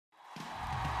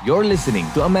You're listening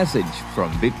to a message from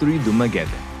Victory Dumaguete.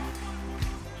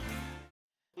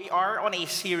 We are on a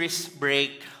series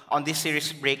break. On this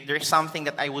series break, there's something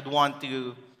that I would want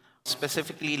to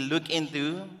specifically look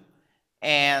into,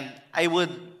 and I would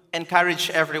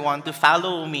encourage everyone to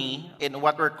follow me in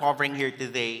what we're covering here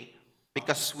today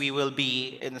because we will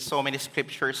be in so many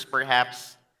scriptures,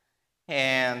 perhaps.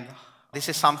 And this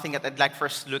is something that I'd like for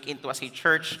us to look into as a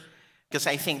church because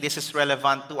I think this is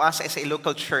relevant to us as a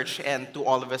local church and to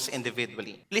all of us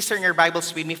individually. Please turn your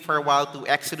Bibles with me for a while to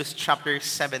Exodus chapter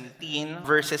 17,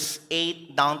 verses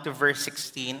 8 down to verse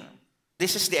 16.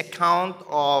 This is the account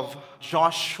of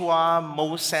Joshua,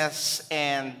 Moses,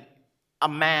 and a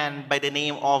man by the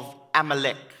name of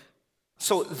Amalek.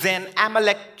 So then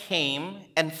Amalek came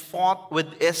and fought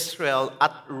with Israel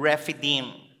at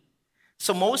Rephidim.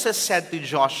 So Moses said to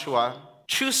Joshua,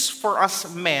 "Choose for us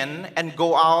men and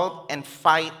go out and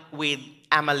fight with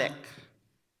Amalek.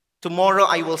 Tomorrow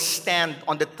I will stand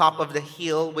on the top of the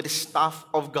hill with the staff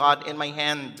of God in my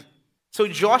hand." So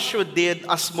Joshua did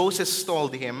as Moses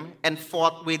told him and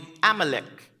fought with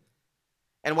Amalek.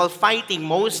 And while fighting,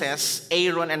 Moses,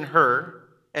 Aaron, and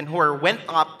Hur went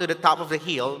up to the top of the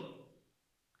hill.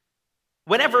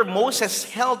 Whenever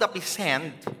Moses held up his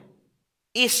hand,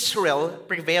 Israel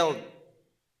prevailed.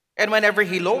 And whenever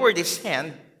he lowered his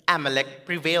hand, Amalek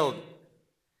prevailed.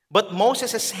 But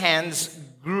Moses' hands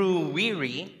grew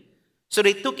weary, so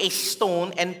they took a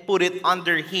stone and put it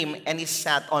under him, and he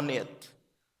sat on it,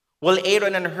 while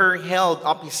Aaron and Hur held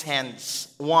up his hands,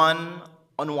 one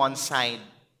on one side,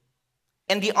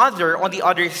 and the other on the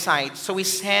other side. So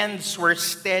his hands were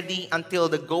steady until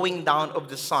the going down of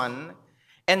the sun,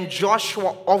 and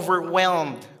Joshua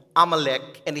overwhelmed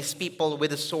Amalek and his people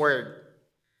with the sword.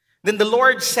 Then the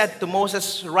Lord said to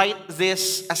Moses, "Write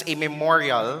this as a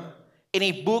memorial in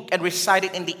a book and recite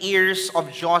it in the ears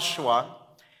of Joshua,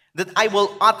 that I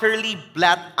will utterly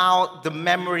blot out the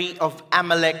memory of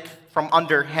Amalek from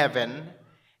under heaven."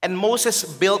 And Moses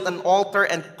built an altar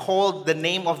and called the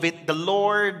name of it, "The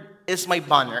Lord is my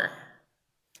banner,"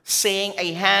 saying,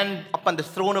 "A hand upon the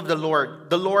throne of the Lord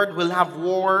will have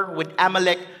war with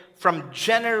Amalek from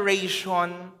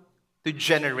generation to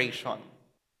generation."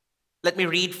 Let me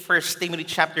read 1 Timothy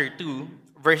chapter 2,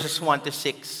 verses 1 to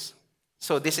 6.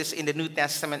 So this is in the New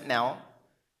Testament now,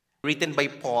 written by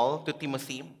Paul to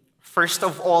Timothy. "First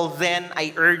of all, then,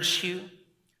 I urge you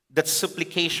that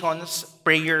supplications,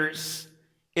 prayers,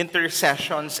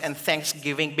 intercessions, and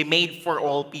thanksgiving be made for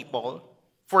all people,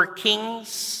 for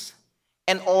kings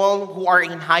and all who are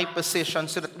in high position,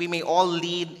 so that we may all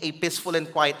lead a peaceful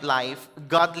and quiet life,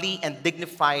 godly and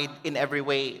dignified in every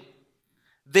way.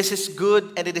 This is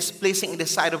good, and it is pleasing in the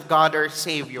sight of God our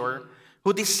Savior,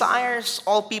 who desires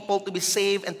all people to be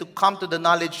saved and to come to the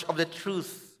knowledge of the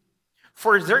truth.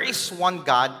 For there is one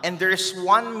God, and there is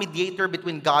one mediator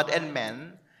between God and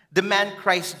men, the man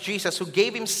Christ Jesus, who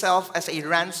gave himself as a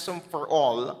ransom for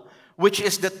all, which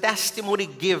is the testimony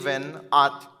given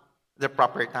at the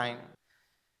proper time."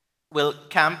 We'll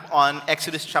camp on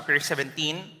Exodus chapter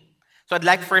 17. So I'd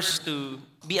like first to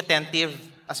be attentive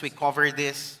as we cover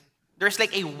this. There's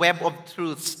like a web of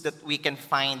truths that we can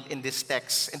find in this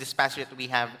text, in this passage that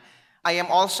we have. I am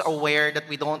also aware that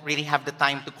we don't really have the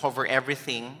time to cover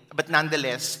everything, but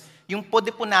nonetheless, yung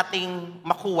pwede po nating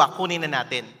makuha, kunin na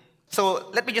natin. So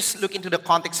let me just look into the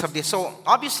context of this. So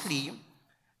obviously,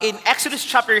 in Exodus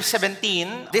chapter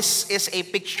 17, this is a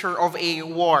picture of a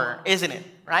war, isn't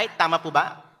it? Right? Tama po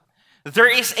ba? There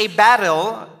is a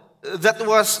battle that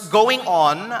was going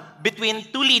on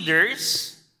between two leaders.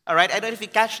 All right, I don't know if you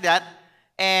catch that.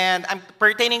 And I'm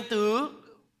pertaining to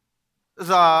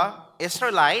the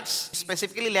Israelites,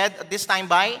 specifically led at this time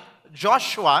by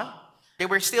Joshua. They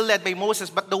were still led by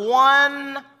Moses, but the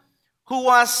one who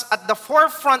was at the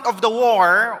forefront of the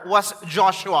war was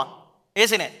Joshua,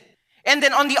 isn't it? And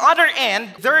then on the other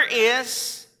end, there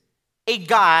is a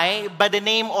guy by the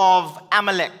name of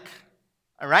Amalek.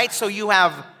 All right, so you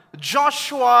have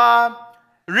Joshua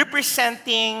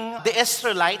representing the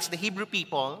Israelites, the Hebrew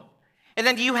people. And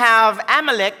then you have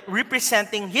Amalek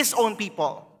representing his own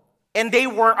people. And they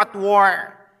were at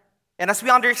war. And as we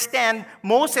understand,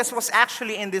 Moses was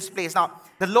actually in this place. Now,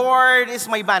 the Lord is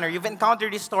my banner. You've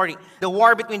encountered this story. The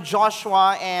war between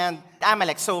Joshua and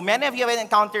Amalek. So many of you have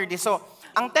encountered this. So,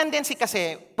 ang tendency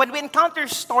kasi, when we encounter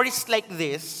stories like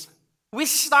this, we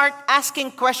start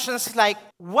asking questions like,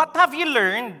 what have you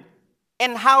learned?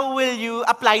 And how will you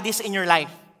apply this in your life?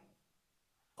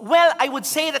 Well, I would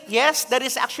say that yes, that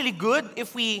is actually good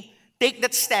if we take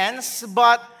that stance.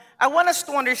 But I want us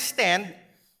to understand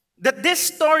that this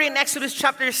story in Exodus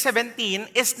chapter 17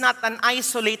 is not an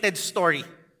isolated story.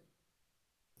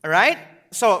 All right?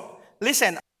 So,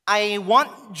 listen, I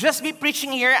won't just be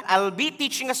preaching here, I'll be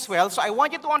teaching as well. So I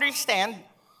want you to understand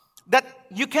that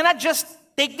you cannot just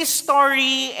take this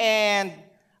story and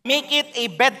make it a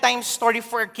bedtime story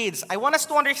for kids. I want us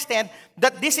to understand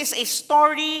that this is a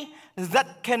story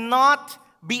that cannot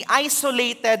be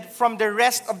isolated from the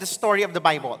rest of the story of the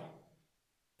Bible.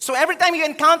 So every time you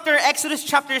encounter Exodus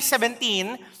chapter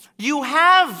 17, you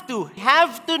have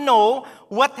to know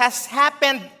what has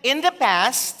happened in the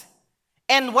past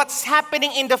and what's happening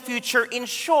in the future. In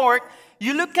short,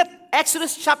 you look at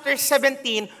Exodus chapter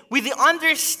 17 with the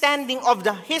understanding of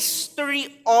the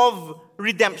history of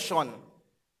redemption.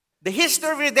 The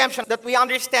history of redemption that we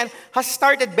understand has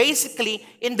started basically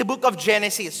in the book of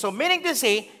Genesis. So meaning to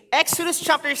say, Exodus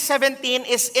chapter 17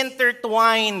 is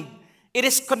intertwined. It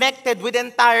is connected with the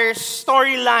entire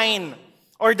storyline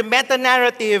or the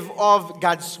meta-narrative of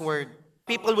God's Word.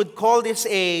 People would call this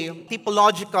a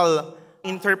typological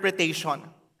interpretation.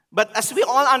 But as we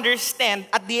all understand,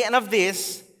 at the end of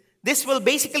this will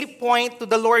basically point to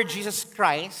the Lord Jesus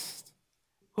Christ,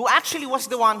 who actually was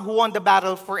the one who won the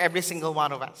battle for every single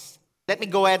one of us. Let me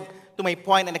go ahead to my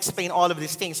point and explain all of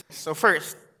these things. So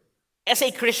first, as a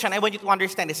Christian, I want you to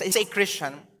understand this. As a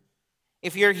Christian,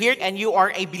 if you're here and you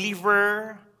are a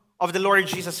believer of the Lord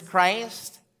Jesus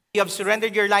Christ, you have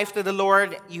surrendered your life to the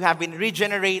Lord, you have been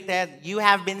regenerated, you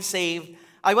have been saved,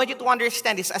 I want you to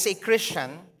understand this. As a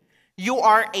Christian, you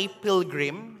are a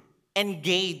pilgrim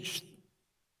engaged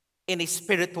in a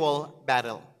spiritual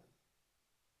battle.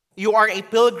 You are a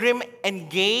pilgrim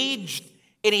engaged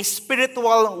in a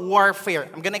spiritual warfare.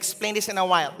 I'm going to explain this in a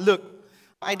while. Look,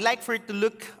 I'd like for you to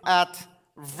look at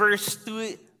verse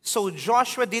 2. So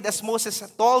Joshua did as Moses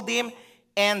told him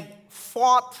and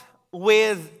fought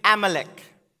with Amalek.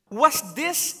 Was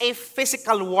this a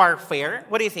physical warfare?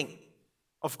 What do you think?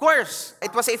 Of course,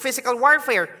 it was a physical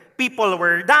warfare. People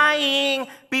were dying,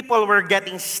 people were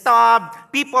getting stabbed,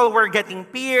 people were getting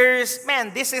pierced.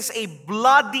 Man, this is a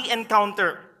bloody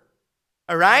encounter.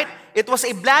 All right? It was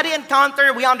a bloody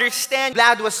encounter. We understand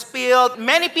blood was spilled.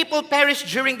 Many people perished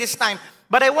during this time.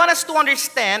 But I want us to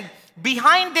understand,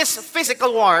 behind this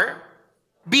physical war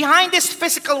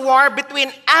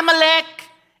between Amalek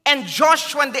and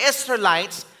Joshua and the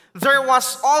Israelites, there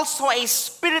was also a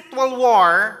spiritual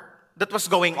war that was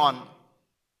going on.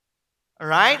 All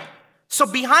right? So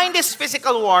behind this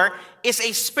physical war is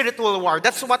a spiritual war.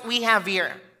 That's what we have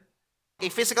here. A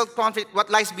physical conflict, what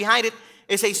lies behind it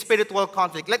is a spiritual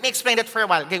conflict. Let me explain that for a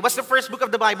while. Okay, what's the first book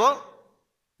of the Bible?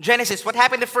 Genesis. What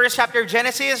happened in the first chapter of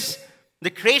Genesis? The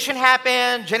creation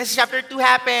happened. Genesis chapter 2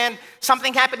 happened.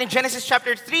 Something happened in Genesis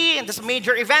chapter 3. And this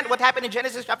major event, what happened in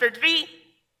Genesis chapter 3?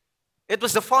 It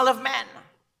was the fall of man.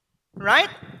 Right?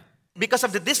 Because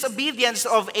of the disobedience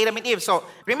of Adam and Eve. So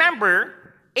remember,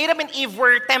 Adam and Eve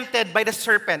were tempted by the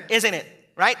serpent, isn't it?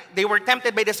 Right? They were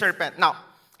tempted by the serpent. Now,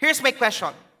 here's my question.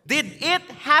 Did it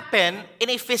happen in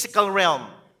a physical realm?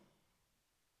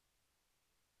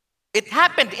 It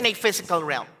happened in a physical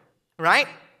realm, right?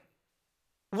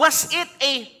 Was it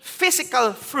a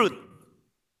physical fruit?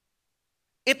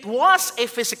 It was a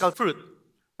physical fruit,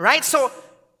 right? So,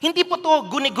 hindi po to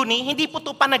guni-guni, hindi po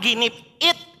to panaginip.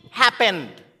 It happened.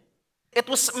 It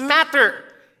was matter.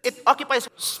 It occupies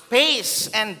space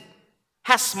and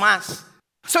has mass.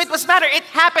 So it was matter. It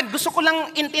happened. Gusto ko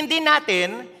lang intindihin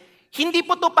natin, hindi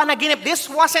po to panaginip.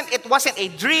 It wasn't a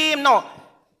dream. No.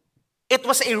 It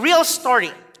was a real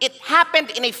story. It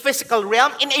happened in a physical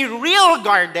realm, in a real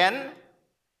garden,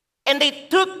 and they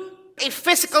took a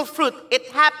physical fruit. It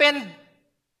happened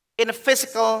in a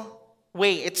physical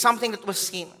way. It's something that was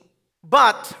seen.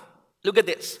 But, look at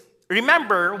this.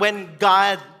 Remember when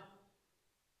God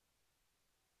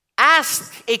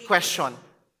asked a question.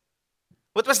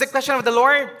 What was the question of the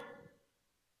Lord?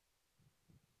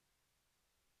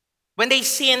 When they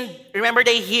sinned, remember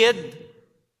they hid.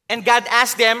 And God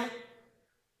asked them,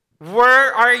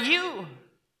 where are you?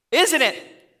 Isn't it?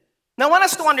 Now I want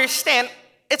us to understand,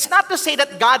 it's not to say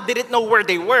that God didn't know where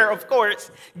they were, of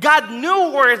course. God knew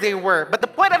where they were. But the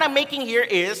point that I'm making here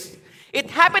is,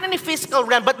 it happened in the physical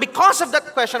realm, but because of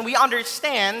that question, we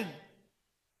understand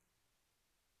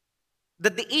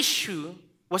that the issue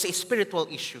was a spiritual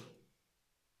issue.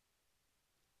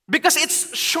 Because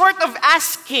it's short of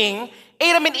asking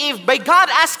Adam and Eve, by God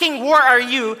asking, where are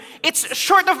you? It's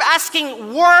short of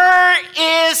asking, where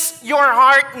is your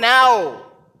heart now?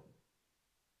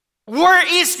 Where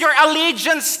is your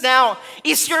allegiance now?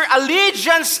 Is your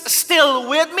allegiance still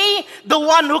with me, the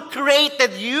one who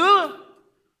created you?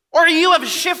 Or you have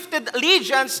shifted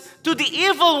allegiance to the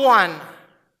evil one?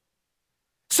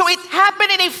 So it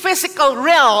happened in a physical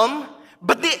realm,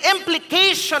 but the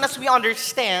implication, as we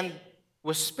understand,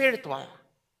 was spiritual.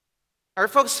 Are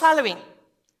folks following?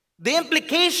 The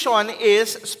implication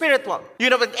is spiritual.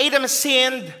 When Adam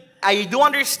sinned, I do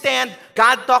understand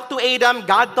God talked to Adam,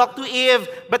 God talked to Eve,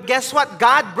 but guess what?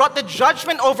 God brought the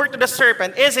judgment over to the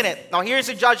serpent, isn't it? Now here's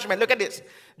the judgment. Look at this.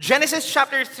 Genesis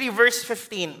chapter 3, verse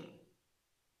 15.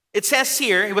 It says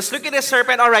here, he was looking at the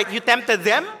serpent, all right, you tempted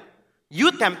them,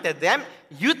 you tempted them,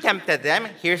 you tempted them.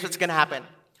 Here's what's going to happen.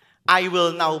 I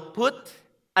will now put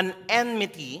an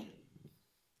enmity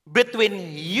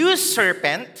between you,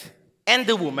 serpent, and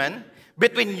the woman,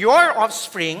 between your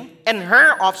offspring and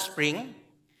her offspring.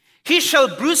 He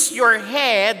shall bruise your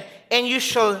head, and you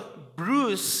shall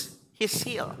bruise his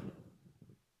heel.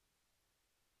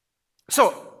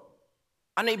 So,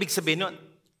 ano ibig sabihin nun?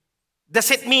 Does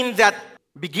it mean that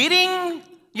beginning,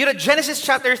 Genesis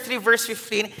chapter 3, verse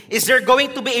 15, is there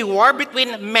going to be a war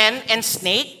between men and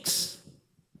snakes?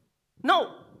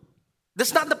 No.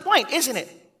 That's not the point, isn't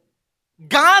it?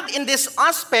 God, in this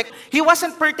aspect, He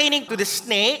wasn't pertaining to the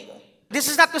snake. This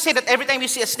is not to say that every time you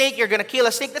see a snake, you're going to kill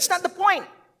a snake. That's not the point.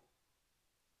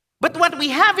 But what we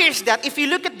have here is that if you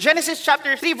look at Genesis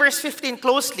chapter 3, verse 15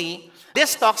 closely,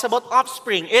 this talks about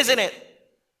offspring, isn't it?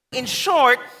 In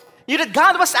short,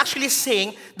 God was actually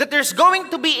saying that there's going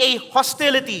to be a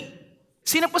hostility.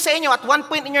 Sino po sa inyo at one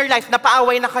point in your life,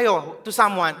 napaaway na kayo to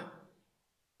someone?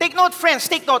 Take note, friends,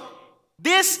 take note.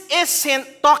 This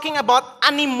isn't talking about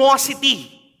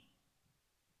animosity.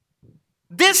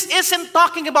 This isn't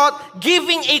talking about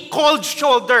giving a cold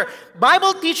shoulder.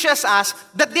 Bible teaches us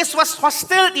that this was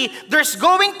hostility. There's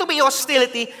going to be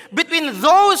hostility between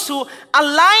those who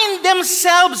align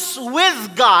themselves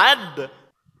with God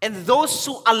and those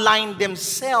who align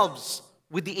themselves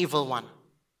with the evil one.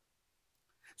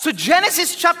 So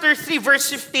Genesis chapter 3 verse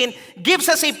 15 gives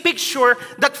us a picture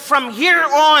that from here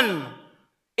on,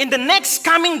 in the next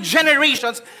coming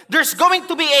generations, there's going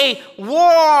to be a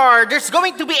war, there's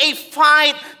going to be a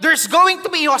fight, there's going to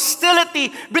be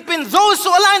hostility between those who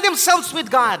align themselves with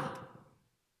God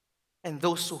and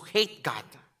those who hate God.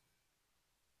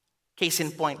 Case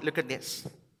in point, look at this.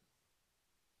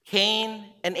 Cain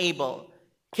and Abel.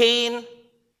 Cain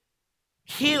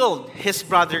killed his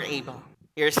brother Abel.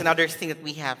 Here's another thing that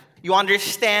we have. You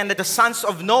understand that the sons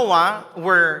of Noah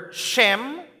were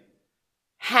Shem,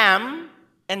 Ham,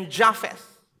 and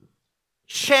Japheth.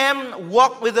 Shem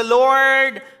walked with the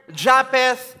Lord.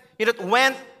 Japheth,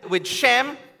 went with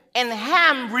Shem. And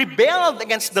Ham rebelled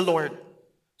against the Lord.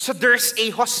 So there's a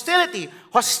hostility.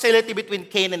 Hostility between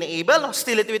Cain and Abel.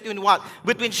 Hostility between what?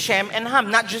 Between Shem and Ham.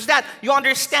 Not just that. You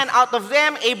understand, out of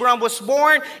them, Abraham was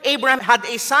born. Abraham had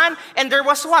a son. And there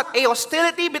was what? A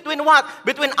hostility between what?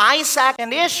 Between Isaac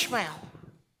and Ishmael.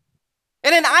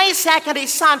 And then Isaac had a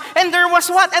son. And there was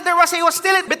what? And there was a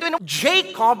hostility between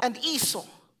Jacob and Esau.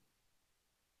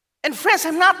 And friends,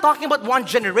 I'm not talking about one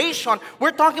generation.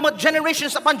 We're talking about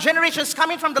generations upon generations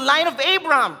coming from the line of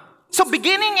Abraham. So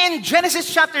beginning in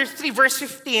Genesis chapter 3, verse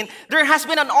 15, there has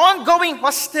been an ongoing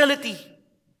hostility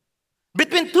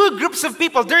between two groups of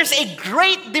people. There's a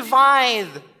great divide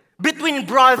between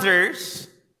brothers,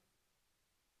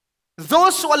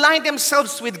 those who align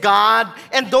themselves with God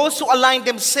and those who align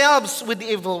themselves with the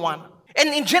evil one. And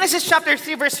in Genesis chapter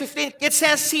 3, verse 15, it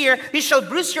says here, "He shall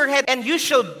bruise your head and you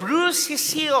shall bruise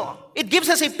his heel." It gives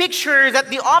us a picture that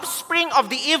the offspring of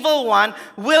the evil one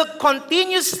will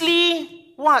continuously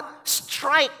what?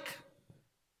 Strike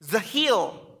the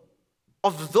heel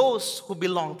of those who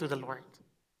belong to the Lord.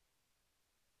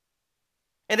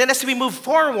 And then as we move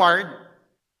forward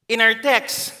in our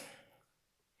text,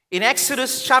 in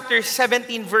Exodus chapter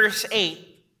 17, verse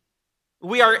 8,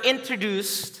 we are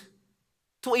introduced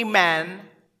to a man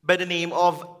by the name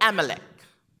of Amalek.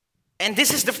 And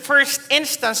this is the first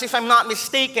instance, if I'm not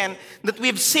mistaken, that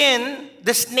we've seen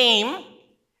this name.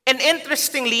 And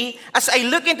interestingly, as I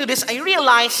look into this, I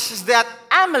realize that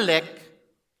Amalek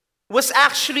was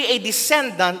actually a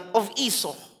descendant of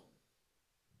Esau.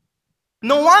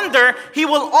 No wonder he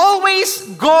will always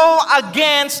go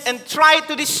against and try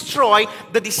to destroy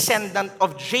the descendant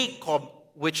of Jacob,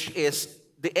 which is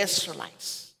the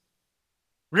Israelites,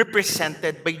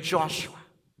 represented by Joshua.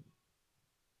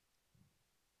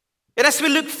 And as we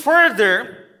look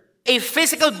further, a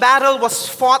physical battle was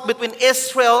fought between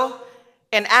Israel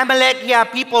and Amalek. Yeah,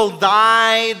 people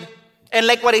died. And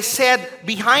like what I said,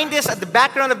 behind this, at the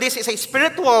background of this, is a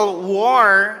spiritual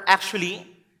war, actually,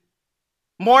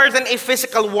 more than a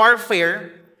physical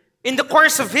warfare. In the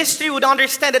course of history, we would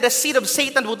understand that the seed of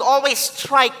Satan would always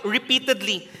strike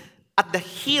repeatedly at the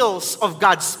heels of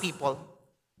God's people.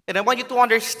 And I want you to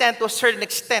understand, to a certain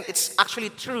extent, it's actually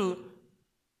true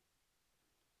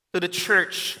to the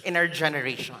church in our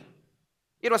generation.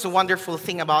 It was a wonderful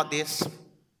thing about this.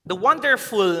 The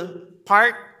wonderful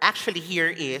part actually here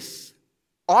is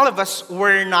all of us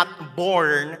were not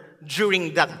born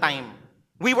during that time.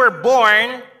 We were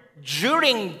born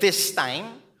during this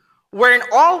time, wherein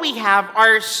all we have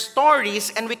are stories,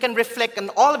 and we can reflect on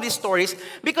all of these stories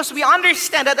because we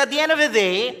understand that at the end of the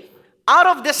day, out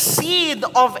of the seed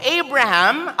of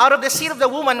Abraham, out of the seed of the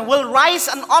woman, will rise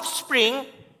an offspring,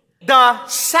 the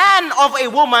son of a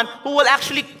woman, who will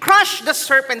actually crush the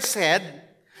serpent's head,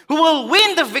 who will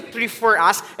win the victory for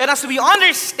us. And as we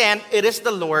understand, it is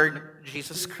the Lord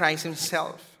Jesus Christ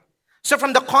himself. So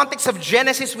from the context of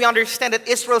Genesis, we understand that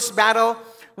Israel's battle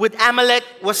with Amalek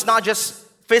was not just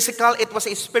physical, it was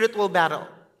a spiritual battle.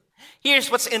 Here's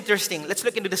what's interesting. Let's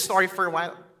look into the story for a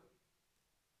while.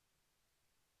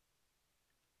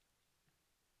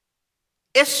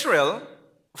 Israel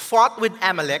fought with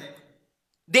Amalek.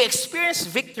 They experienced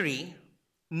victory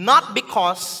not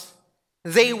because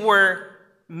they were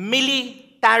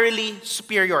militarily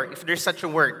superior, if there's such a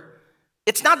word.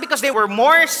 It's not because they were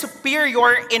more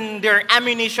superior in their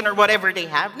ammunition or whatever they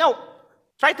have. No.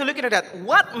 Try to look into that.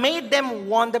 What made them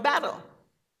won the battle?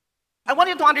 I want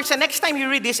you to understand, next time you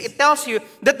read this, it tells you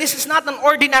that this is not an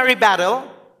ordinary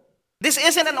battle. This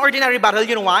isn't an ordinary battle.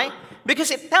 You know why?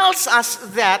 Because it tells us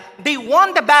that they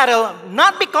won the battle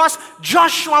not because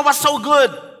Joshua was so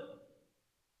good.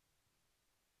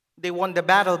 They won the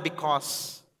battle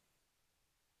because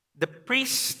the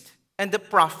priest and the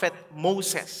prophet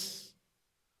Moses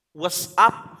was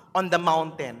up on the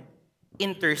mountain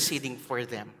interceding for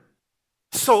them.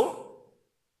 So,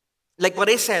 like what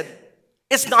I said,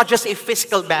 it's not just a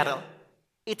physical battle.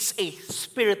 It's a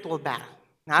spiritual battle.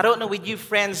 Now, I don't know with you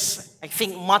friends, I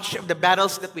think much of the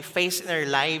battles that we face in our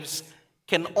lives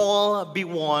can all be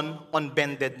won on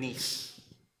bended knees.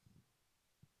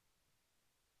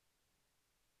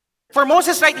 For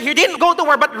Moses, right, he didn't go to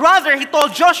war, but rather he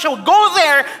told Joshua, go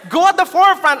there, go at the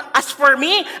forefront. As for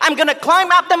me, I'm going to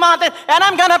climb up the mountain and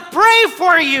I'm going to pray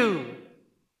for you.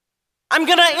 I'm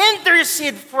going to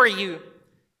intercede for you.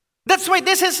 That's why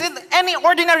this isn't any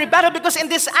ordinary battle, because in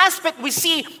this aspect we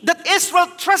see that Israel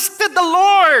trusted the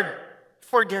Lord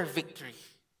for their victory.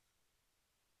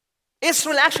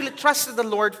 Israel actually trusted the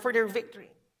Lord for their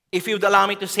victory. If you would allow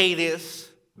me to say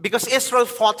this, because Israel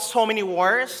fought so many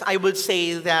wars, I would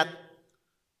say that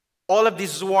all of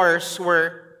these wars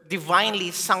were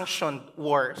divinely sanctioned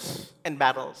wars and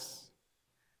battles.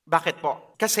 Bakit po?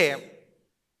 Kasi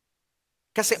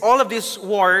all of these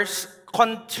wars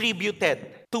contributed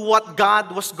to what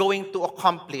God was going to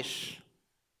accomplish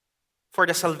for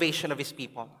the salvation of His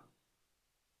people.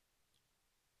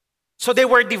 So they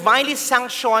were divinely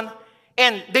sanctioned,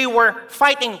 and they were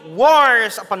fighting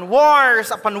wars upon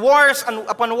wars upon wars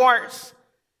upon wars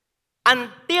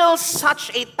until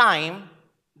such a time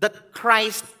that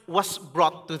Christ was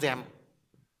brought to them.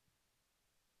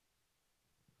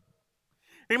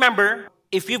 Remember,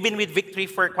 if you've been with Victory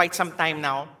for quite some time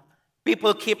now,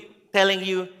 people keep telling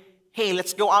you, hey,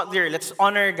 let's go out there, let's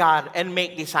honor God and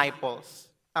make disciples.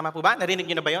 Tama po ba? Narinig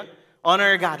niyo na ba yun?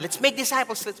 Honor God. Let's make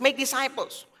disciples. Let's make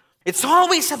disciples. It's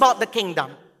always about the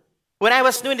kingdom. When I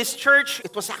was new in this church,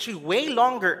 it was actually way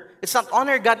longer. It's not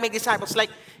honor God, make disciples. Like,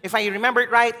 if I remember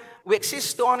it right, we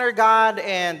exist to honor God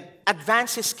and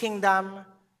advance His kingdom.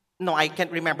 No, I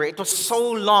can't remember. It was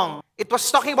so long. It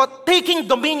was talking about taking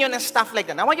dominion and stuff like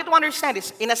that. I want you to understand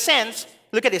this. In a sense,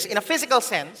 look at this, in a physical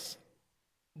sense,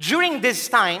 during these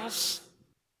times,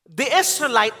 the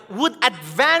Israelite would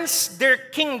advance their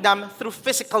kingdom through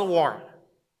physical war.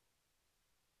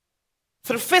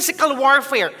 Through physical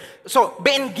warfare. So,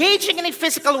 by engaging in a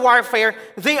physical warfare,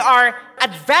 they are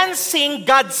advancing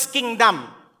God's kingdom.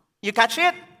 You catch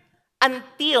it?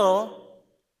 Until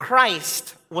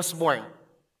Christ was born.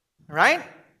 Right?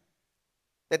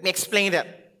 Let me explain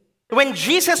that. When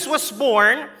Jesus was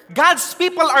born, God's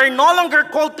people are no longer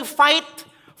called to fight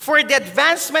for the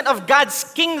advancement of God's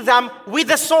kingdom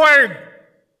with a sword.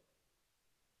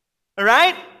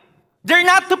 Right? They're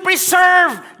not to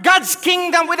preserve God's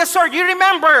kingdom with a sword. You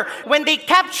remember when they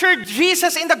captured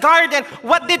Jesus in the garden,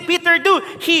 what did Peter do?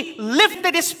 He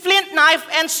lifted his flint knife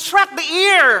and struck the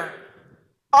ear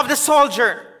of the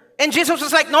soldier. And Jesus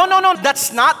was like, no,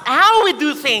 that's not how we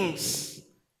do things.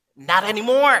 Not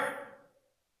anymore.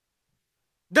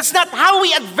 That's not how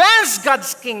we advance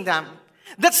God's kingdom.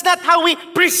 That's not how we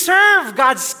preserve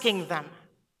God's kingdom.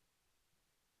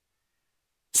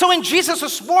 So when Jesus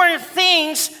was born,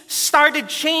 things started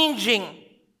changing.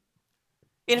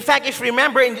 In fact, if you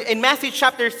remember in Matthew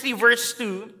chapter 3, verse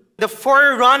 2, the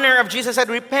forerunner of Jesus said,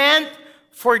 repent,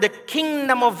 for the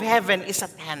kingdom of heaven is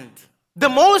at hand. The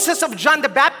Moses of John the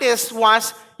Baptist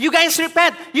was, you guys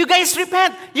repent, you guys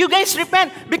repent, you guys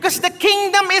repent, because the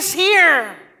kingdom is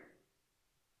here.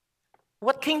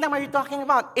 What kingdom are you talking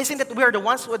about? Isn't it we're the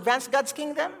ones who advance God's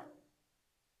kingdom?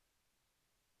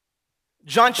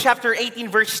 John chapter 18,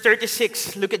 verse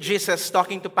 36. Look at Jesus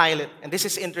talking to Pilate. And this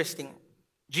is interesting.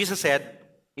 Jesus said,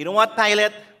 you know what,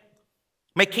 Pilate?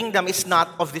 My kingdom is not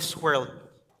of this world.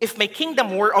 If my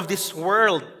kingdom were of this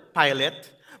world,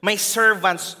 Pilate, my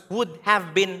servants would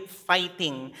have been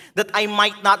fighting that I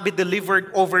might not be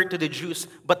delivered over to the Jews.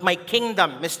 But my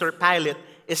kingdom, Mr. Pilate,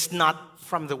 is not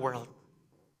from the world.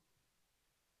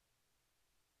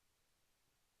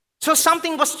 So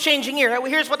something was changing here.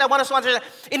 Here's what I want us to understand.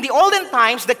 In the olden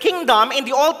times, the kingdom in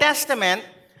the Old Testament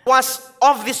was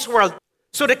of this world.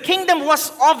 So the kingdom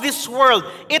was of this world.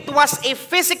 It was a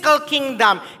physical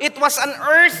kingdom. It was an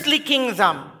earthly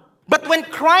kingdom. But when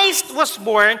Christ was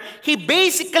born, He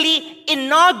basically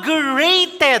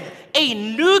inaugurated a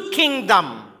new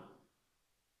kingdom.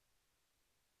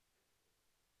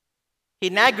 He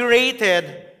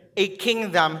inaugurated a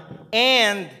kingdom,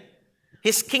 and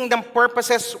His kingdom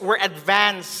purposes were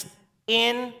advanced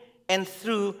in and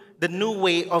through the new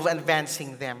way of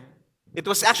advancing them. It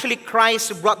was actually Christ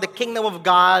who brought the kingdom of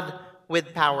God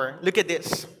with power. Look at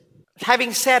this.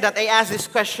 Having said that, I ask this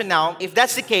question now. If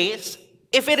that's the case,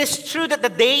 if it is true that the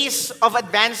days of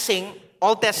advancing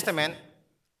Old Testament,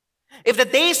 if the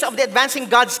days of the advancing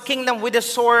God's kingdom with the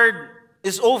sword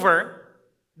is over,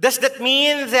 does that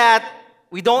mean that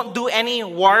we don't do any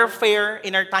warfare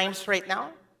in our times right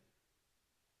now?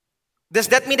 Does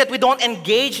that mean that we don't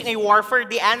engage in a warfare?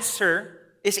 The answer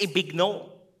is a big no.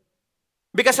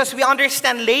 Because as we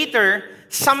understand later,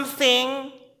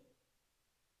 something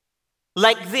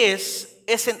like this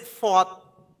isn't fought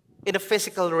in the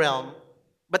physical realm,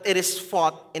 but it is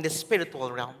fought in the spiritual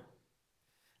realm.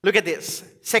 Look at this.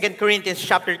 2 Corinthians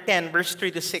chapter 10, verse 3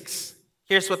 to 6.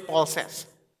 Here's what Paul says.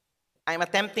 I'm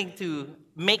attempting to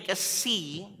make us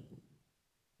see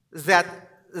that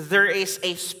there is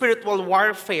a spiritual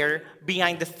warfare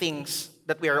behind the things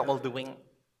that we are all doing.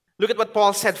 Look at what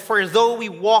Paul said. For though we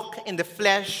walk in the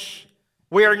flesh,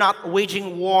 we are not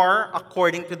waging war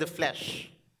according to the flesh.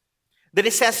 Then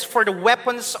it says, for the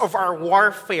weapons of our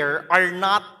warfare are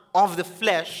not of the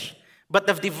flesh, but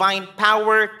of divine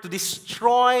power to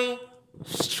destroy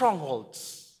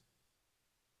strongholds.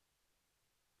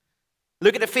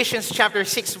 Look at Ephesians chapter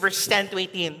 6, verse 10 to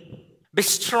 18. Be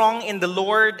strong in the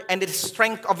Lord and in the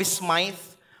strength of His might.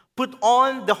 Put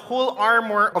on the whole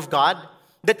armor of God,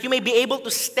 that you may be able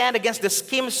to stand against the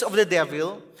schemes of the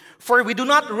devil. For we do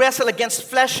not wrestle against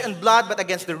flesh and blood, but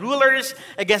against the rulers,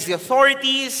 against the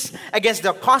authorities, against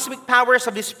the cosmic powers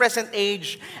of this present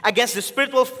age, against the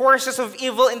spiritual forces of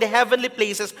evil in the heavenly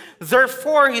places.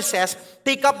 Therefore, he says,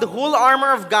 take up the whole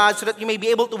armor of God so that you may be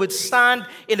able to withstand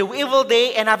in the evil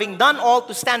day, and having done all,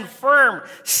 to stand firm.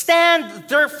 Stand,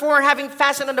 therefore, having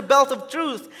fastened on the belt of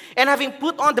truth, and having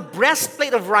put on the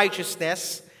breastplate of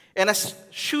righteousness, and as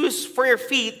shoes for your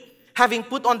feet, having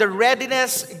put on the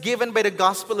readiness given by the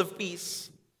gospel of peace.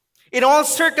 In all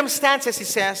circumstances, he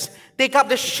says, take up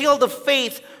the shield of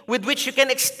faith with which you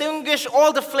can extinguish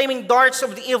all the flaming darts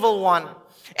of the evil one.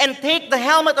 And take the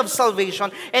helmet of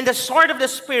salvation and the sword of the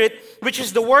Spirit, which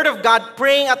is the word of God,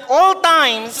 praying at all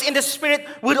times in the Spirit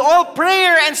with all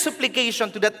prayer and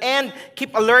supplication. To that end,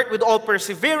 keep alert with all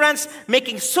perseverance,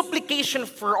 making supplication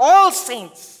for all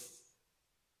saints.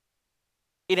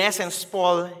 In essence,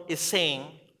 Paul is saying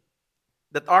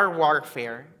that our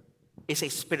warfare is a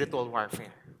spiritual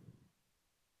warfare.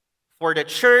 For the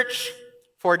church,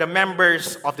 for the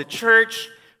members of the church,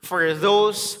 for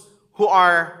those who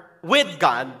are with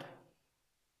God,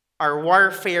 our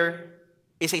warfare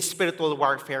is a spiritual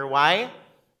warfare. Why?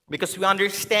 Because we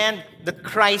understand that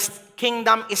Christ's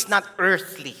kingdom is not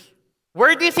earthly.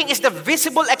 Where do you think is the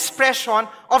visible expression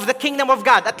of the kingdom of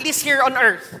God, at least here on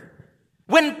earth?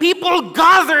 When people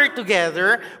gather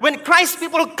together, when Christ's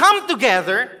people come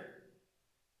together,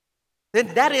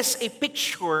 then that is a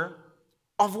picture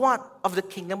of what? Of the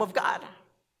kingdom of God.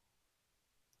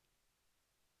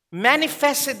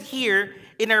 Manifested here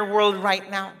in our world right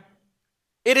now.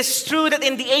 It is true that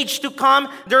in the age to come,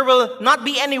 there will not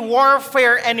be any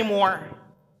warfare anymore.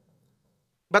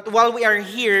 But while we are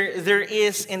here, there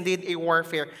is indeed a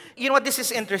warfare. You know what? This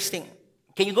is interesting.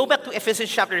 Can you go back to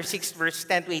Ephesians chapter 6, verse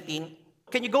 10 to 18?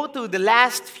 Can you go to the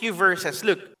last few verses?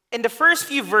 Look, in the first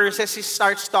few verses, he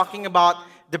starts talking about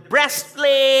the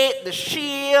breastplate, the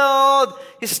shield.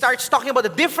 He starts talking about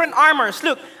the different armors.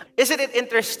 Look, isn't it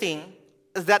interesting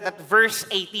that at verse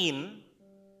 18,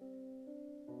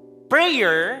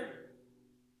 prayer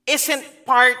isn't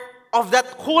part of that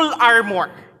whole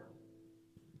armor.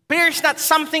 Prayer is not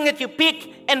something that you pick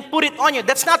and put it on you.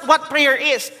 That's not what prayer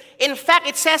is. In fact,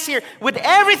 it says here, with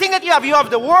everything that you have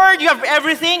the word, you have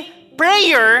everything,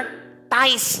 prayer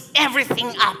ties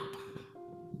everything up.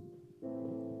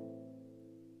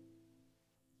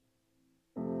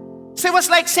 So it was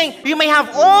like saying, you may have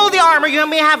all the armor, you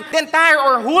may have the entire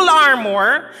or whole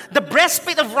armor, the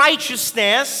breastplate of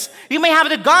righteousness, you may have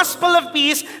the gospel of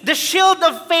peace, the shield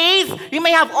of faith, you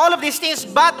may have all of these things,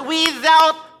 but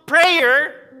without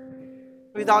prayer,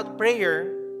 the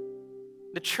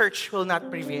church will not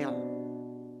prevail.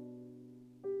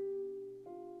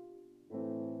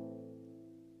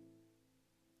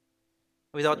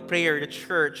 Without prayer, the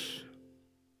church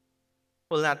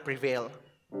will not prevail.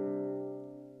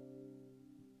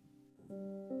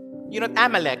 You know,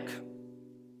 Amalek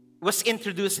was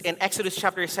introduced in Exodus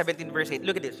chapter 17, verse 8.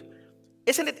 Look at this.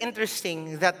 Isn't it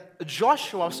interesting that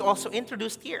Joshua was also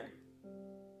introduced here?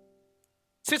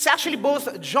 So it's actually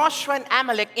both Joshua and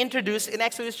Amalek introduced in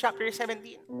Exodus chapter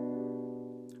 17.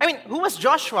 I mean, who was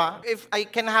Joshua? If I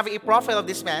can have a profile of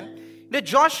this man, that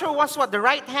Joshua was what? The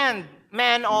right-hand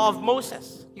man of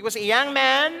Moses. He was a young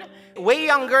man, way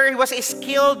younger. He was a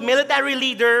skilled military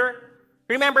leader.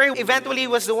 Remember, eventually he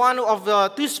was the one of the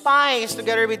two spies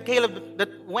together with Caleb that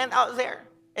went out there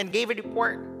and gave a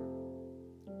report.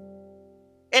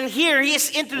 And here he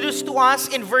is introduced to us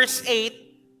in verse 8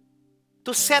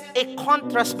 to set a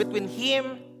contrast between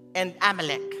him and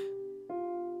Amalek.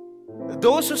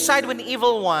 Those who side with the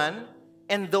evil one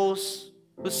and those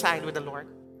who side with the Lord.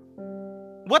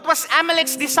 What was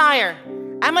Amalek's desire?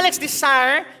 Amalek's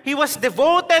desire, he was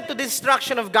devoted to the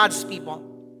destruction of God's people.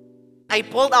 I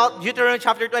pulled out Deuteronomy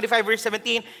chapter 25 verse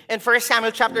 17 and 1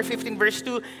 Samuel chapter 15 verse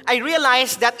 2. I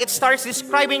realized that it starts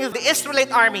describing the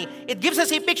Israelite army. It gives us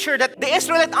a picture that the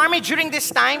Israelite army during this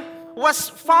time was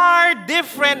far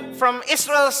different from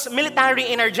Israel's military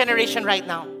in our generation right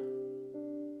now.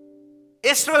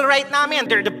 Israel right now, man,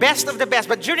 they're the best of the best.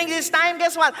 But during this time,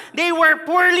 guess what? They were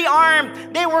poorly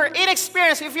armed. They were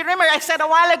inexperienced. If you remember, I said a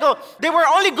while ago, they were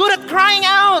only good at crying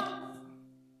out.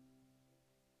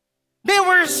 They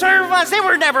were servants. They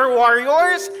were never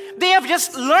warriors. They have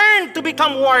just learned to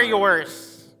become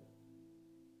warriors.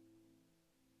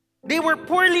 They were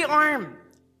poorly armed.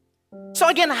 So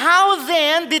again, how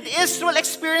then did Israel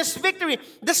experience victory?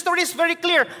 The story is very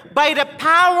clear. By the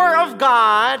power of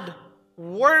God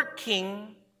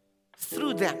working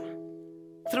through them,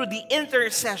 through the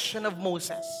intercession of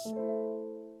Moses.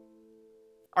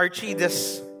 Archie,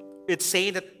 does it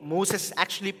say that Moses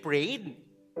actually prayed?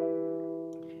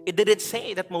 It didn't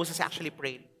say that Moses actually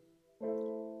prayed.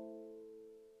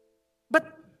 But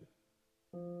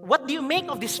what do you make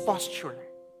of this posture?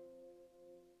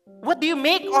 What do you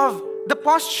make of the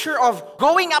posture of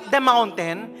going up the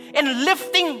mountain and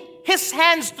lifting his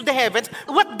hands to the heavens?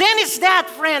 What then is that,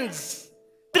 friends?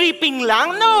 Tripping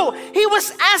lang? No, he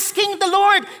was asking the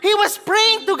Lord. He was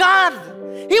praying to God.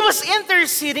 He was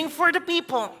interceding for the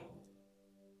people.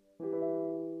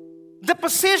 The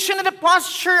position and the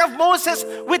posture of Moses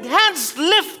with hands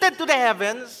lifted to the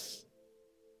heavens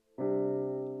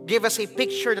gave us a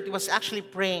picture that he was actually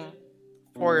praying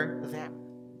for them.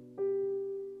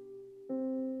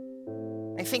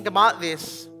 I think about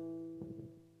this,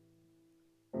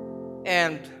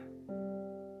 and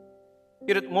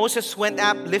Moses went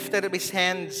up, lifted up his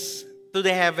hands to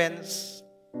the heavens,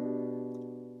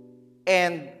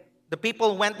 and the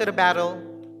people went to the battle.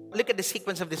 Look at the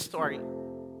sequence of this story.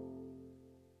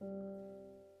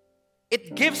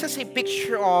 It gives us a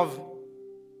picture of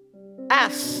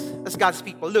us as God's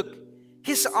people. Look,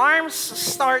 his arms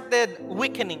started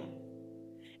weakening.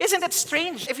 Isn't it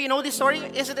strange? If you know this story,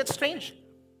 isn't it strange?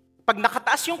 Pag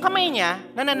nakataas yung kamay niya,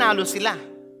 nananalo sila.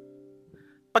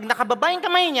 Pag nakababa yung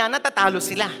kamay niya, natatalo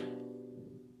sila.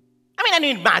 I mean, ano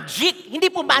yung magic? Hindi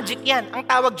po magic yan. Ang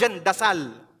tawag dyan,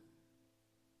 dasal.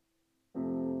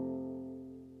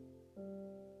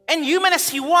 And human as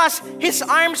he was, his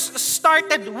arms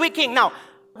started weakening. Now,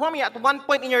 homie, at one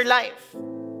point in your life,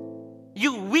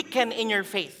 you weaken in your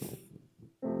faith.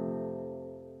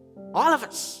 All of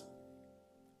us.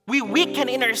 We weaken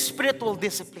in our spiritual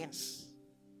disciplines.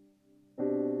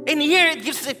 And here it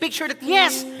gives us a picture that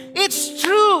yes, it's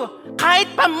true.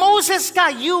 Kahit pa Moses ka,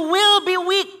 you will be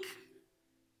weak.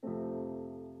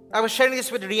 I was sharing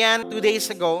this with Rian 2 days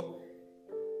ago.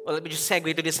 Well, let me just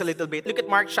segue to this a little bit. Look at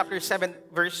Mark chapter 7,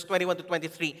 verse 21 to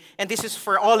 23. And this is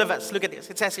for all of us. Look at this.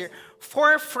 It says here,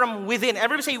 for from within.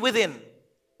 Everybody say within.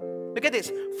 Look at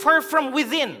this. For from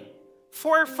within,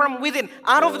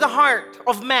 out of the heart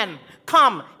of man,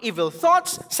 come evil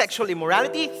thoughts, sexual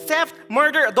immorality, theft,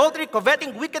 murder, adultery,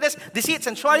 coveting, wickedness, deceit,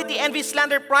 sensuality, envy,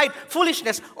 slander, pride,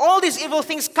 foolishness. All these evil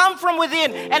things come from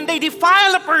within and they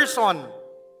defile a person.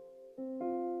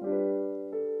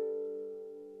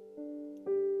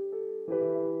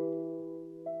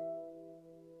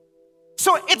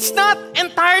 So it's not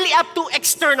entirely up to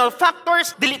external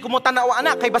factors. Dili ko mo tanaw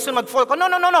anak kay basun mag-fall ko.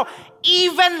 No.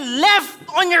 Even left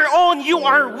on your own, you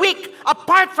are weak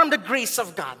apart from the grace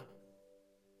of God.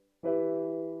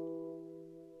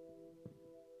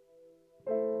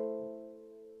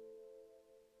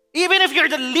 Even if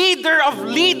you're the leader of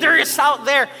leaders out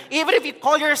there, even if you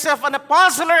call yourself an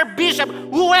apostle or a bishop,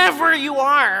 whoever you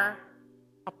are,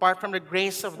 apart from the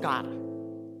grace of God.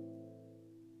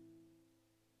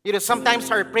 You know,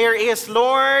 sometimes our prayer is,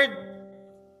 Lord,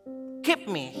 keep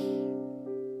me.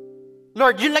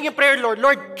 Lord, yun lang yung prayer, Lord.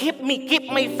 Lord, keep me, keep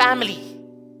my family.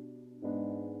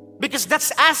 Because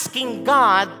that's asking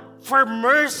God for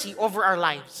mercy over our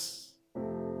lives.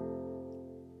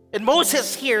 And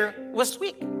Moses here was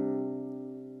weak.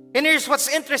 And here's what's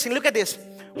interesting. Look at this.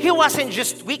 He wasn't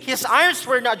just weak. His arms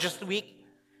were not just weak.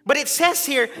 But it says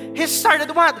here, he started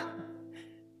what?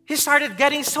 He started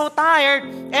getting so tired.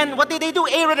 And what did they do?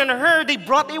 Aaron and Hur, they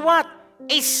brought a what?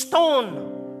 A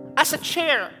stone as a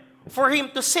chair for him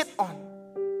to sit on.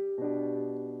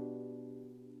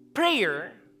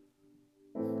 Prayer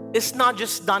is not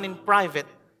just done in private.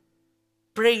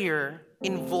 Prayer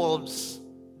involves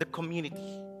the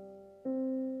community.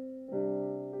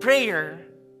 Prayer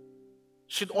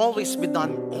should always be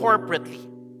done corporately.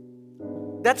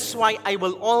 That's why I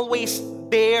will always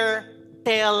dare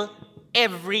tell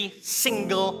every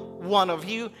single one of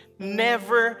you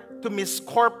never to miss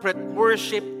corporate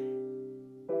worship.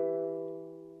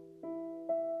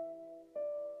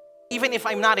 Even if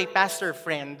I'm not a pastor,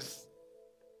 friends,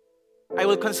 I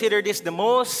will consider this the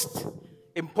most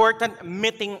important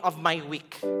meeting of my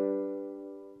week.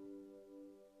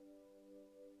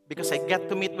 Because I get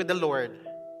to meet with the Lord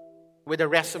with the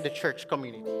rest of the church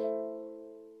community.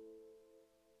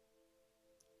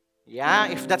 Yeah,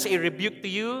 if that's a rebuke to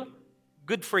you,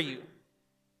 good for you.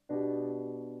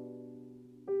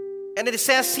 And it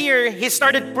says here, he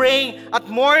started praying at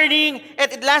morning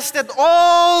and it lasted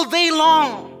all day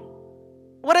long.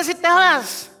 What does it tell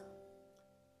us?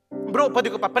 Bro, pwede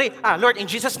ko pa pray. Lord, in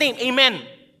Jesus' name, amen.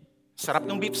 Sarap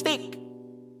ng beef steak.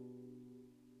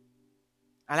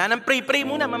 Ala nang pray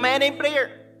muna, mamaya na yung prayer.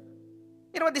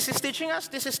 You know what this is teaching us?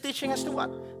 This is teaching us to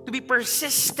what? To be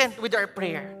persistent with our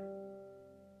prayer.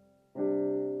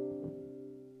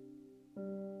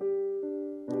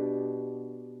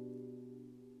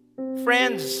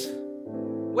 Friends,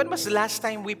 when was the last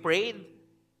time we prayed?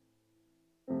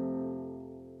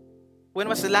 When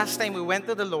was the last time we went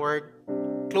to the Lord,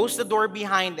 closed the door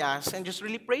behind us, and just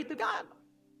really prayed to God?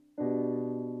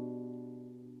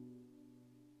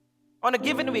 On a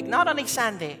given week, not on a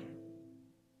Sunday.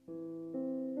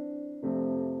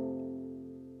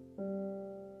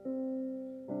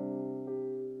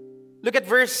 Look at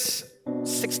verse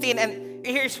 16, and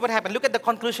here's what happened. Look at the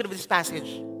conclusion of this passage.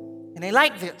 And I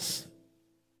like this.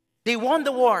 They won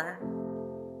the war.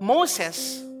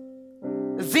 Moses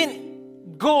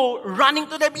then go running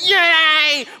to them.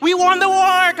 Yay! We won the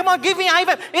war! Come on, give me a high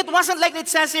five. It wasn't like it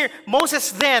says here.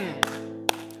 Moses then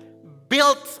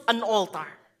built an altar.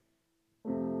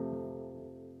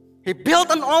 He built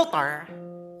an altar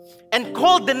and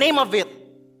called the name of it,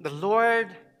 "The Lord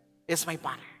is my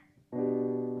banner."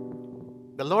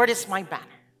 The Lord is my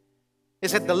banner. He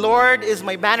said, "The Lord is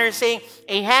my banner," saying,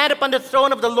 "A head upon the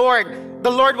throne of the Lord. The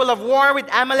Lord will have war with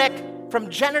Amalek from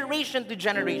generation to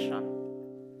generation."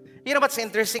 You know what's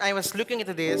interesting? I was looking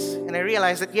into this and I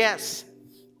realized that yes,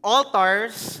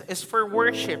 altars is for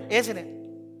worship, isn't it?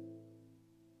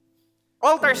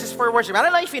 Altars is for worship. I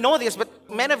don't know if you know this, but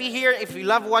many of you here, if you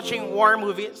love watching war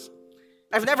movies,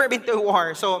 I've never been to a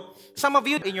war. So some of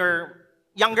you in your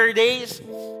younger days,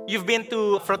 you've been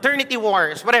to fraternity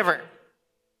wars, whatever.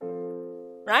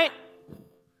 Right?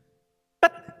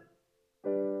 But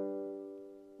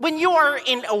when you are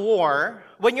in a war,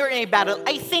 when you're in a battle,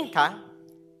 I think,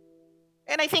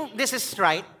 and I think this is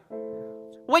right,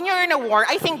 when you're in a war,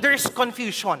 I think there's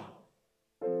confusion.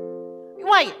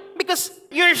 Why? Because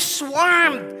you're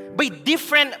swarmed by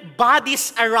different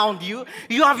bodies around you.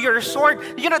 You have your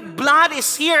sword. You know, blood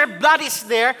is here, blood is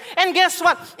there. And guess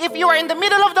what? If you are in the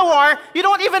middle of the war, you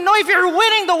don't even know if you're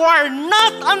winning the war.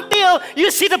 Not until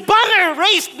you see the banner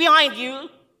raised behind you.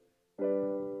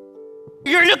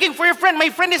 You're looking for your friend. My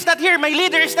friend is not here. My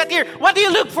leader is not here. What do you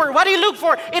look for? What do you look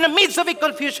for in the midst of a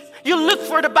confusion? You look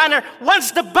for the banner.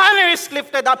 Once the banner is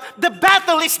lifted up, the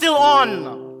battle is still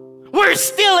on. We're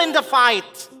still in the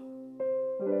fight.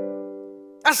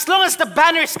 As long as the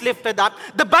banner is lifted up,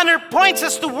 the banner points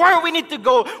us to where we need to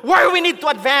go, where we need to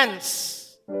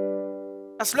advance.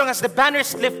 As long as the banner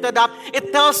is lifted up,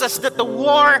 it tells us that the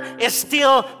war is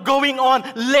still going on.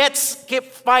 Let's keep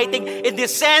fighting. In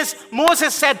this sense,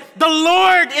 Moses said, the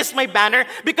Lord is my banner,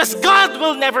 because God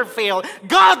will never fail.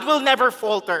 God will never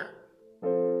falter.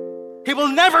 He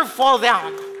will never fall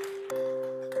down.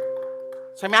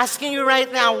 So I'm asking you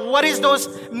right now, what is those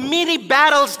mini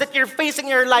battles that you're facing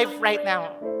in your life right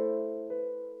now?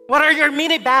 What are your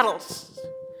mini battles?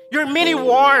 Your mini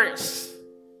wars?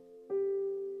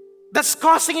 That's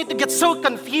causing you to get so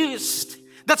confused.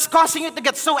 That's causing you to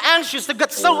get so anxious, to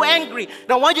get so angry.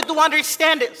 And I want you to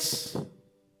understand this.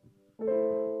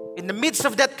 In the midst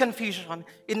of that confusion,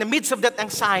 in the midst of that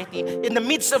anxiety, in the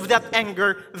midst of that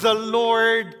anger, the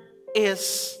Lord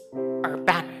is our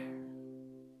banner.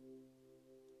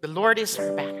 The Lord is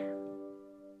our banner.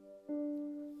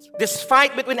 This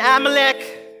fight between Amalek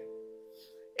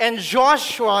and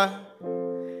Joshua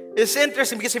is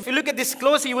interesting, because if you look at this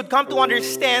closely, you would come to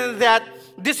understand that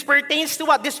this pertains to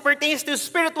what? This pertains to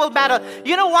spiritual battle.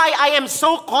 You know why I am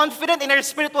so confident in our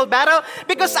spiritual battle?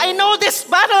 Because I know this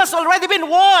battle has already been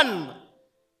won.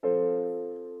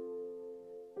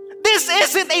 This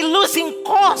isn't a losing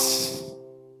cause.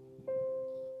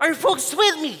 Are folks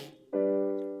with me?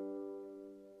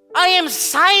 I am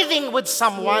siding with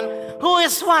someone who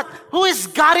is what? Who is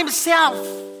God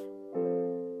Himself.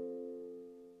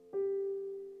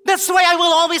 That's why I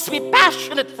will always be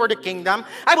passionate for the kingdom.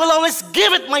 I will always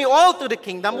give it my all to the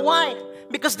kingdom. Why?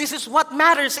 Because this is what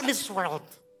matters in this world.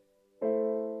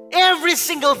 Every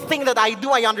single thing that I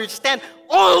do, I understand,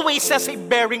 always has a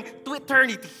bearing to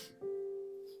eternity.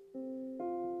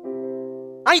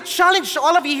 I challenge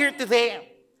all of you here today.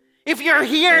 If you're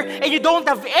here and you don't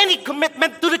have any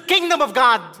commitment to the kingdom of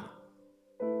God,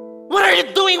 what are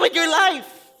you doing with your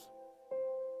life?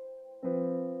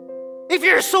 If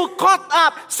you're so caught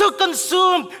up, so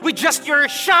consumed with just your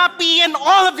Shopee and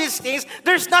all of these things,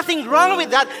 there's nothing wrong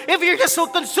with that. If you're just so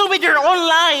consumed with your own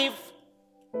life,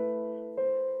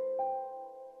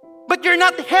 but you're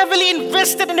not heavily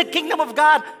invested in the kingdom of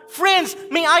God, friends,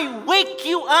 may I wake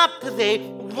you up today.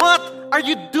 What are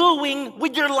you doing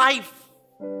with your life?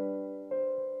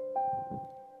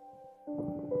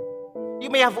 You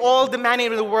may have all the money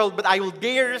in the world, but I will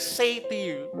dare say to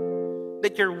you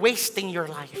that you're wasting your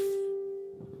life.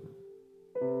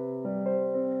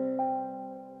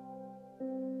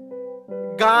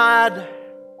 God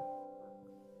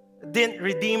didn't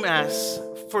redeem us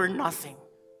for nothing.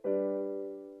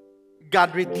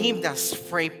 God redeemed us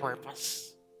for a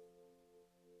purpose.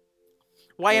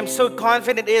 Why I'm so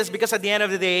confident is because at the end of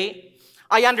the day,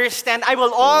 I understand I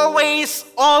will always,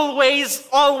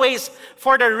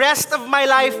 for the rest of my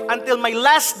life, until my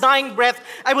last dying breath,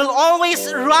 I will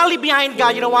always rally behind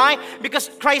God. You know why? Because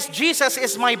Christ Jesus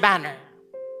is my banner.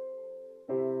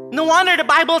 No wonder the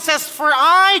Bible says,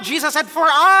 Jesus said, for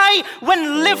I,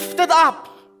 when lifted up,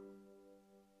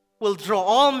 will draw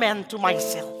all men to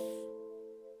myself.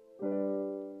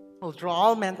 Will draw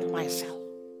all men to myself.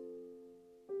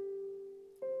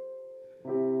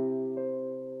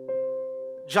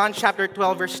 John chapter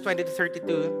 12, verse 20 to 32.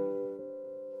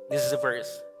 This is the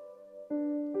verse.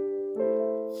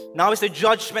 Now is the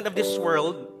judgment of this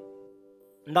world.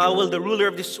 Now will the ruler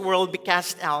of this world be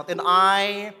cast out. And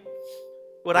I,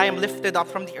 when I am lifted up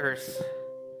from the earth,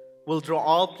 will draw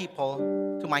all people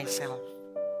to myself.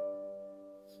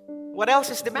 What else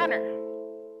is the banner?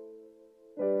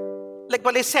 Like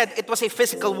what I said, it was a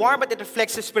physical war, but it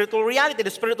reflects the spiritual reality. The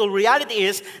spiritual reality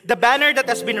is the banner that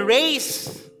has been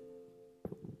raised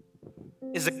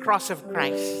is the cross of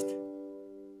Christ.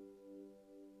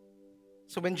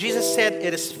 So when Jesus said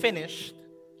it is finished,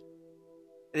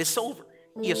 it is over.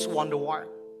 He has won the war.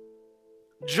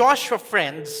 Joshua,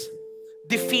 friends,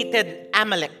 defeated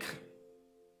Amalek.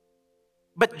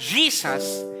 But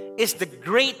Jesus is the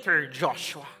greater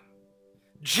Joshua.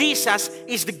 Jesus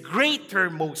is the greater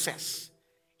Moses.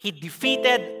 He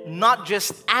defeated not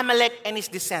just Amalek and his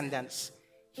descendants.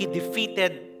 He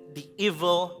defeated the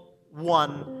evil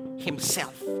one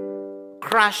himself.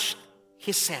 Crushed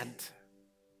his head.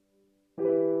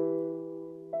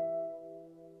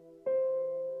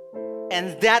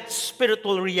 And that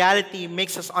spiritual reality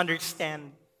makes us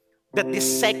understand that the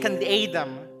second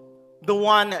Adam, the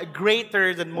one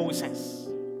greater than Moses,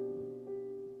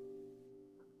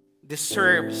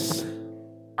 deserves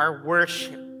our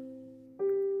worship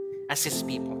as His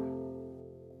people.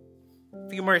 A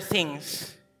few more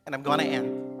things, and I'm gonna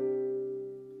end.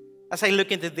 As I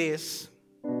look into this,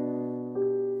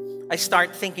 I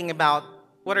start thinking about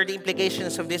what are the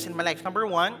implications of this in my life. Number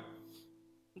one,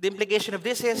 the implication of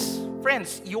this is,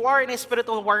 friends, you are in a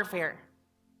spiritual warfare.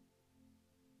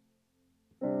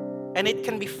 And it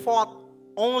can be fought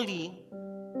only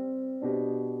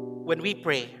when we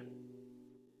pray,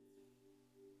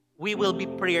 we will be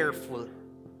prayerful.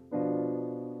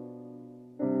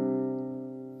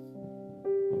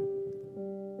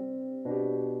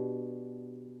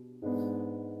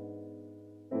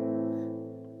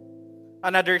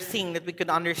 Another thing that we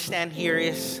could understand here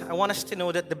is I want us to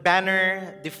know that the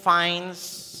banner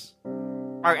defines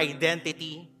our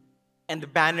identity, and the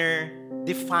banner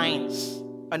defines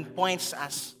and points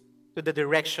us to the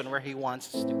direction where He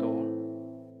wants us to go.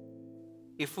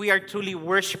 If we are truly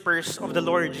worshipers of the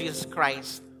Lord Jesus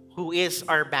Christ, who is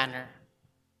our banner,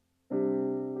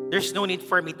 there's no need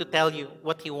for me to tell you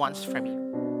what He wants from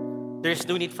you. There's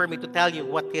no need for me to tell you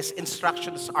what His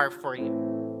instructions are for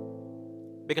you.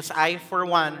 Because I, for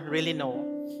one, really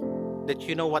know that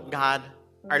you know what God,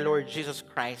 our Lord Jesus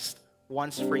Christ,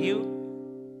 wants for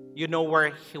you. You know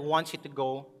where He wants you to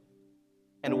go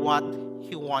and what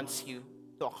He wants you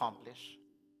to accomplish.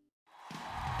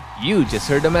 You just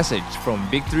heard a message from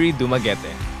Victory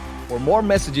Dumaguete. For more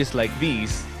messages like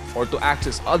these, or to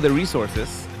access other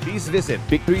resources, please visit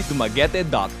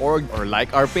victorydumaguete.org or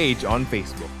like our page on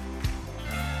Facebook.